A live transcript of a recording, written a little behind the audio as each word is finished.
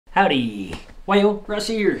Howdy. Wayo, Russ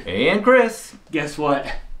here. And Chris. Guess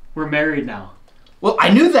what? We're married now. Well, I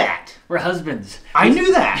knew that. We're husbands. I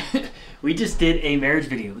knew that. We just did a marriage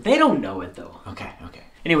video. They don't know it though. Okay.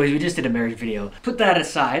 Anyways, we just did a marriage video. Put that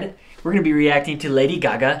aside. We're going to be reacting to Lady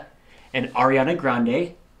Gaga and Ariana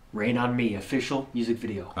Grande, Rain on Me, official music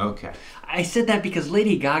video. Okay. I said that because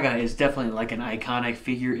Lady Gaga is definitely like an iconic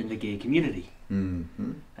figure in the gay community.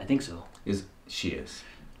 Mm-hmm. I think so. She is.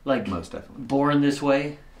 Like, most definitely. Born This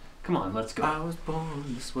Way. Come on, let's go. I was born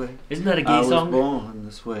this way. Isn't that a gay song? I was born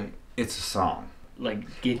this way. It's a song.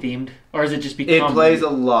 Like gay themed? Or is it just become... It plays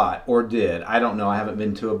a lot, or did. I don't know. I haven't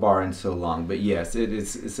been to a bar in so long. But yes,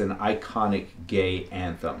 it's an iconic gay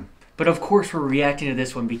anthem. But of course we're reacting to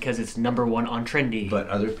this one because it's #1 on Trendy. But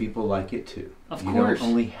other people like it too. Of you course. You don't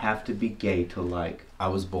only have to be gay to like I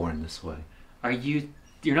Was Born This Way.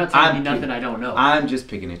 You're not telling me nothing I don't know. I'm just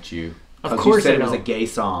picking at you. Of course you said I know. It was a gay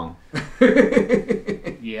song.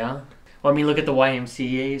 Yeah. Well, I mean, look at the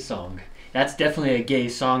YMCA song. That's definitely a gay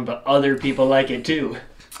song, but other people like it too.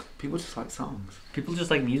 People just like songs. People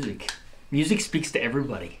just like music. Music speaks to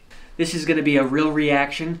everybody. This is going to be a real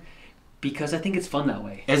reaction because I think it's fun that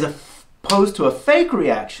way. As opposed to a fake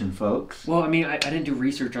reaction, folks. Well, I mean, I didn't do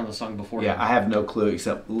research on the song before. Yeah, I have no clue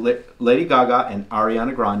except Lady Gaga and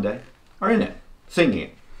Ariana Grande are in it, singing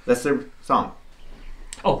it. That's their song.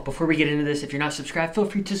 Oh, before we get into this, if you're not subscribed, feel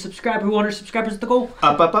free to subscribe. We want our subscribers to go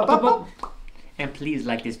Up. And please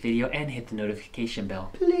like this video and hit the notification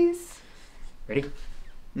bell. Please. Ready?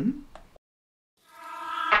 Mm-hmm.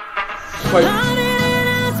 I didn't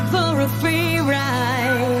ask for a free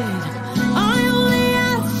ride. I only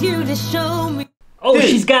asked you to show me. Oh, Dude,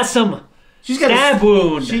 she's got a stab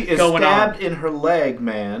wound. She is going stabbed on in her leg,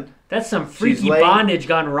 man. That's some freaky bondage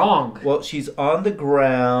gone wrong. Well, she's on the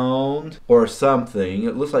ground or something.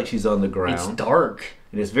 It looks like she's on the ground. It's dark.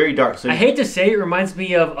 And it's very dark. So I hate to say it reminds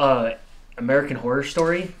me of American Horror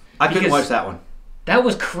Story. I couldn't watch that one. That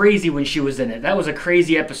was crazy when she was in it. That was a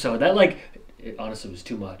crazy episode. That it honestly was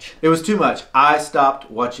too much. It was too much. I stopped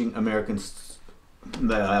watching American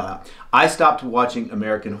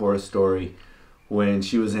Horror Story when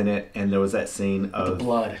she was in it, and there was that scene of the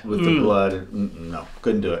blood. With the blood. No,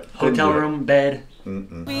 couldn't do it. Hotel room, bed. Be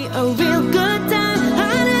a real good time.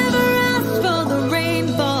 I never asked for the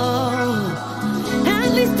rainfall.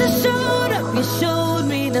 At least I showed up. You showed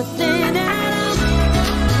me nothing at all.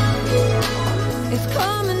 It's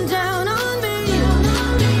coming down on me.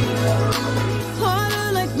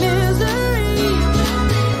 Harder like misery.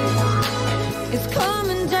 It's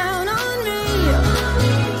coming down on me.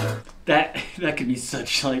 That could be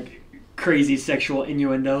such like crazy sexual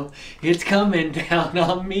innuendo. It's coming down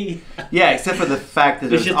on me. Yeah, except for the fact that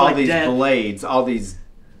there's all like these death. blades, all these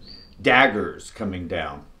daggers coming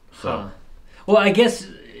down. So, Well, I guess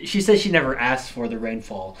she says she never asked for the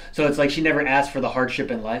rainfall, so it's like she never asked for the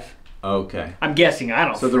hardship in life. okay. I'm guessing. I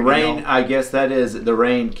don't. So the rain, know. I guess the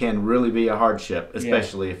rain can really be a hardship,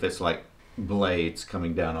 especially if it's like blades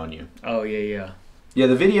coming down on you. Oh yeah. Yeah,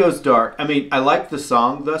 the video's dark. I mean, I like the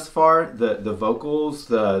song thus far, the vocals,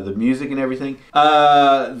 the music and everything.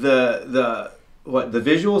 The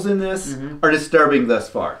visuals in this are disturbing thus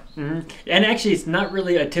far. And actually, it's not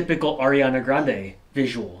really a typical Ariana Grande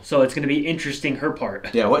visual, so it's going to be interesting her part.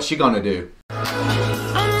 Yeah, what's she gonna do?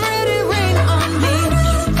 I'm ready, rain on me.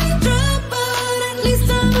 Drop, but at least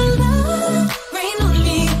I'm alive. Rain on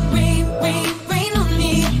me, rain on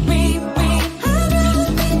me, rain. I know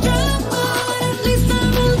we drop, but at least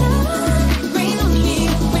I'm alive. Rain on me,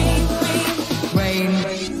 rain on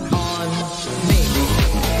me.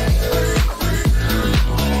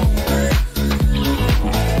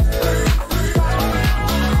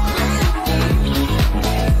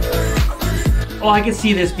 Oh, I can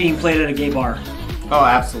see this being played at a gay bar. Oh,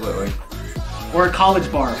 absolutely. Or a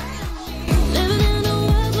college bar. Living in a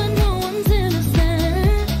world where no one's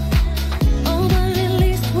innocent. Oh, but at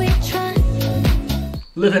least we try.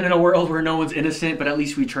 Living in a world where no one's innocent, but at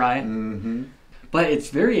least we try. Mm-hmm. But it's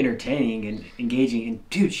very entertaining and engaging. And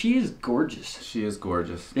dude, she is gorgeous. She is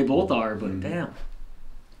gorgeous. They both are, but damn.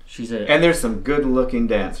 And there's some good-looking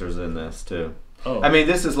dancers in this, too. Oh. I mean,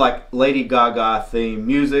 this is like Lady Gaga theme.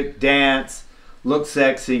 Music, dance, look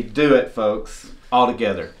sexy. Do it, folks. All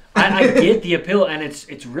together. I get the appeal, and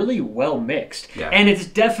it's really well mixed. Yeah. And it's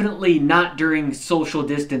definitely not during social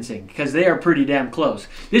distancing, because they are pretty damn close.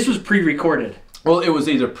 This was pre-recorded. Well, it was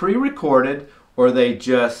either pre-recorded or they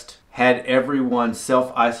just had everyone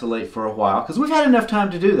self-isolate for a while. Because we've had enough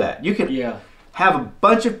time to do that. You can have a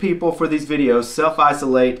bunch of people for these videos,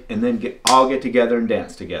 self-isolate, and then all get together and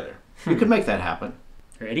dance together. You could make that happen.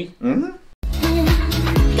 Ready? Mm-hmm.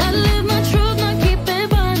 Gotta live my truth, not keep it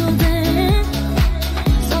bottled in.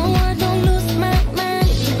 So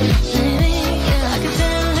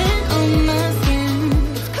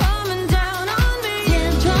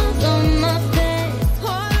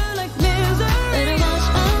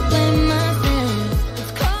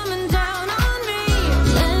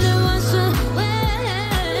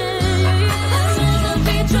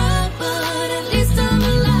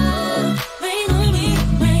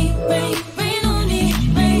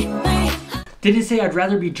Did it say I'd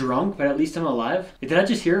rather be drunk, but at least I'm alive? Did I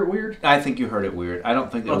just hear it weird? I think you heard it weird. I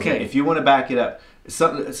don't think that was Okay. it. If you want to back it up,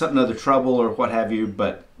 something other trouble or what have you,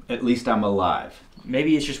 but at least I'm alive.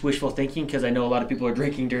 Maybe it's just wishful thinking because I know a lot of people are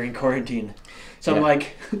drinking during quarantine. So I'm Yeah.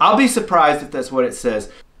 like, I'll be surprised if that's what it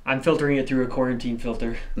says. I'm filtering it through a quarantine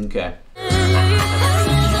filter. Okay.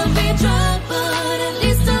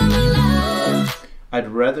 I'd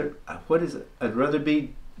rather, what is it? I'd rather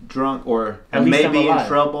be drunk or At least I'm maybe in alive.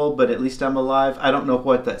 trouble, but at least I'm alive. I don't know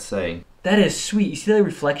what that's saying. That is sweet. You see that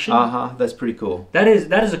reflection? That's pretty cool. That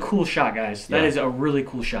is a cool shot, guys. That Yeah. is a really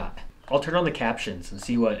cool shot. I'll turn on the captions and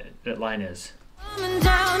see what that line is.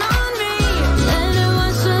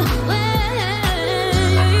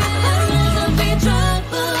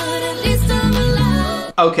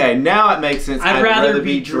 Okay, now it makes sense. I'd rather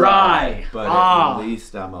be dry. but Ah. at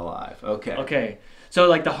least I'm alive. Okay. Okay. So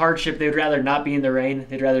like the hardship, they'd rather not be in the rain.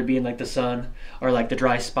 They'd rather be in like the sun or like the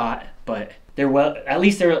dry spot. But at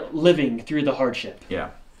least they're living through the hardship Yeah.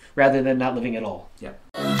 rather than not living at all. Yeah.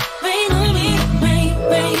 Rain on me, rain,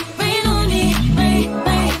 rain, rain on me, rain,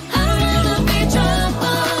 rain. I'd rather be drunk,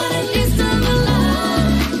 but at least I'm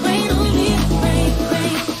alive. Rain on me, rain,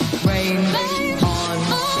 rain, Rain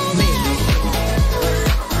on me.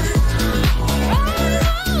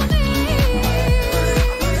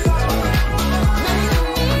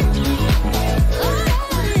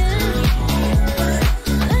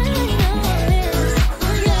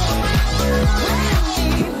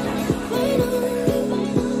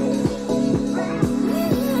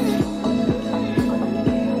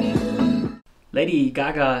 Lady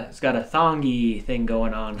Gaga's got a thongy thing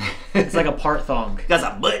going on. It's like a part thong. Got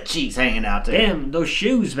some butt cheeks hanging out there. Damn, those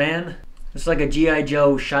shoes, man. It's like a G.I.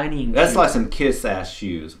 Joe shining. That's shoe. like some Kiss ass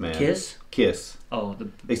shoes, man. Kiss? Kiss. Oh,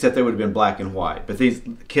 Except they would have been black and white. But these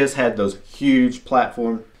Kiss had those huge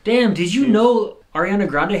platform. damn, did you know Ariana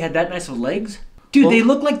Grande had that nice of legs? Dude, Well- they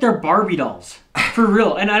look like they're Barbie dolls. For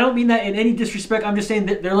real. And I don't mean that in any disrespect. I'm just saying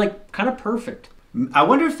that they're like kind of perfect. I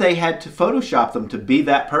wonder if they had to Photoshop them to be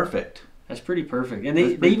that perfect. That's pretty perfect. And That's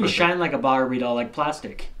they pretty even perfect. shine like a Barbie doll, like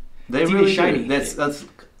plastic. They It's even really shiny. do. That's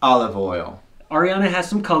olive oil. Ariana has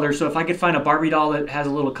some color, so if I could find a Barbie doll that has a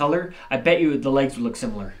little color, I bet you the legs would look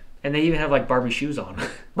similar. And they even have like Barbie shoes on.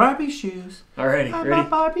 Barbie shoes. Alrighty, I'm a ready?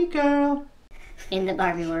 Barbie girl. In the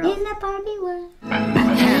Barbie world. in the Barbie world.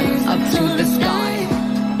 Hands up to the sky.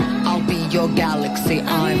 I'll be your galaxy.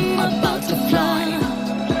 I'm about to fly.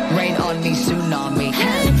 Rain on me, tsunami.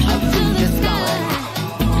 Hands up to the sky.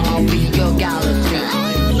 I'll be your galaxy.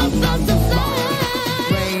 I'm about to fly.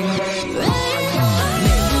 Rain on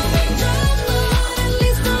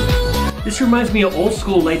me. This reminds me of old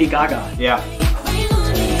school Lady Gaga. Yeah. Rain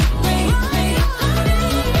on me.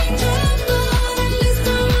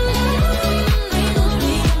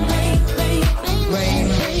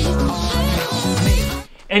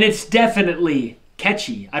 And it's definitely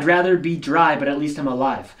catchy. I'd rather be dry, but at least I'm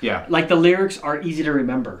alive. Yeah. Like the lyrics are easy to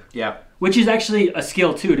remember. Yeah. Which is actually a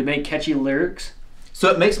skill too, to make catchy lyrics. So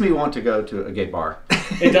it makes me want to go to a gay bar.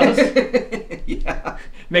 It does. Yeah.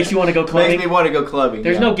 Makes you want to go clubbing. Makes me want to go clubbing.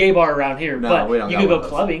 There's yeah. no gay bar around here, No, but we don't you got could one go of those.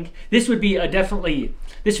 clubbing. This would be this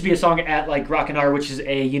would be a song at like Rockin' R, which is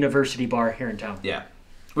a university bar here in town. Yeah.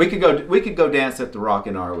 We could go dance at the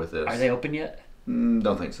Rockin' R with this. Are they open yet?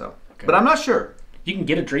 Don't think so. Okay. But I'm not sure. You can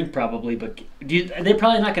get a drink probably, but they're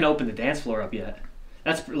probably not going to open the dance floor up yet.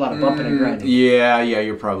 That's a lot of bumping and grinding. Yeah,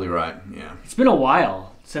 you're probably right. Yeah. It's been a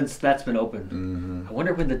while since that's been open. Mm-hmm. I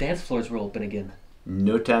wonder when the dance floors will open again.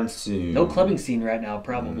 No time soon. No clubbing scene right now,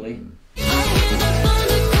 probably. Mm-hmm.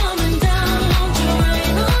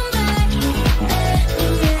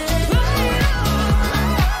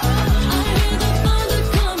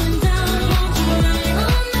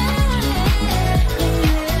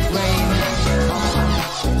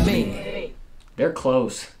 Me. They're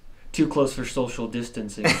close. Too close for social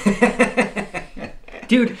distancing.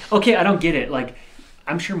 Dude, okay, I don't get it. Like,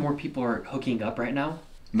 I'm sure more people are hooking up right now.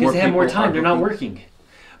 Because More they have more people are time. They're not hooking- working.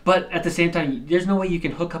 But at the same time, there's no way you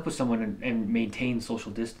can hook up with someone and maintain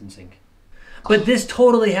social distancing. But this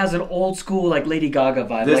totally has an old school, like, Lady Gaga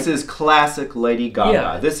vibe. This like, is classic Lady Gaga.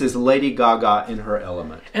 Yeah. This is Lady Gaga in her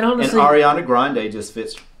element. And honestly- Ariana Grande just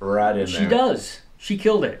fits right in there. she does. She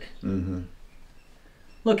killed it. Mm-hmm.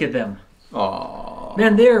 Look at them. Aww.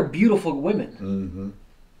 Man, they're beautiful women. Mm-hmm.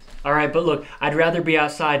 All right, but look, I'd rather be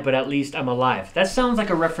outside, but at least I'm alive. That sounds like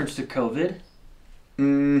a reference to COVID.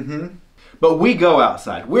 Mm-hmm. But we go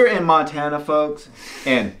outside. We're in Montana, folks,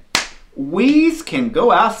 and we's can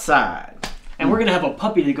go outside. And we're going to have a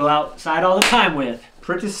puppy to go outside all the time with.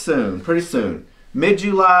 Pretty soon.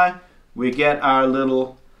 Mid-July, we get our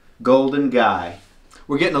little golden guy.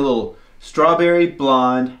 We're getting a little strawberry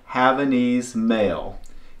blonde Havanese male.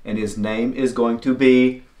 And his name is going to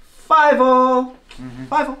be Fievel.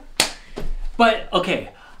 Fievel. But,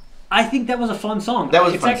 okay, I think that was a fun song. That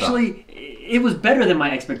was a it's fun actually, it was better than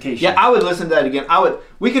my expectations. Yeah, I would listen to that again.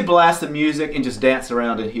 We could blast the music and just dance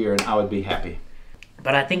around in here and I would be happy.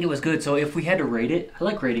 But I think it was good. So if we had to rate it, I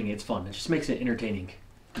like rating it. It's fun. It just makes it entertaining.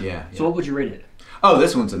 Yeah. So what would you rate it? Oh,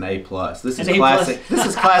 this one's an A+. This is classic. This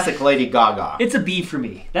is classic Lady Gaga. It's a B for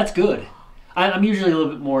me. That's good. I'm usually a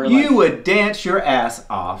little bit more You would dance your ass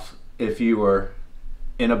off if you were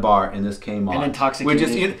in a bar and this came on. And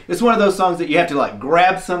intoxicated. It's one of those songs that you have to like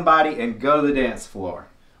grab somebody and go to the dance floor.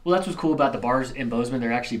 Well, that's what's cool about the bars in Bozeman.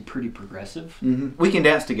 They're actually pretty progressive. We can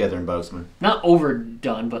dance together in Bozeman. Not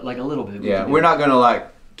overdone, but like a little bit. Yeah, we're not gonna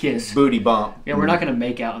like kiss, booty bump. Yeah, we're not gonna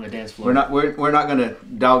make out on the dance floor. We're not gonna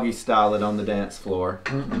doggy style it on the dance floor.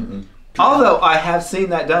 Although I have seen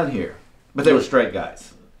that done here, but they were straight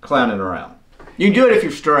guys clowning around. You can do it if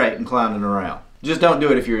you're straight and clowning around. Just don't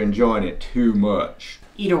do it if you're enjoying it too much.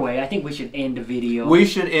 Either way, I think we should end the video. We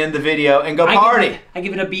should end the video and go party. I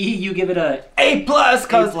give it a B. You give it a A+,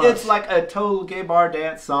 because it's like a total gay bar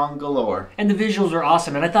dance song galore. And the visuals are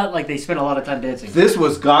awesome. And I thought like they spent a lot of time dancing. This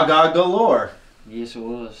was Gaga galore. Yes, it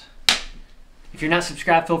was. If you're not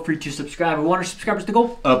subscribed, feel free to subscribe. We want our subscribers to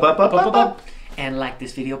go Up, up, up, up, up. And like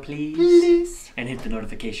this video, please. Please. And hit the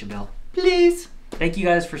notification bell. Please. Thank you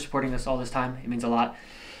guys for supporting us all this time. It means a lot.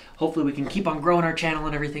 Hopefully we can keep on growing our channel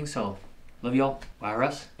and everything. So, love you all. Bye,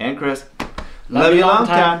 Russ. And Chris. Love you long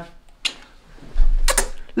time.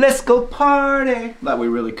 Let's go party. Like we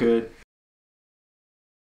really could.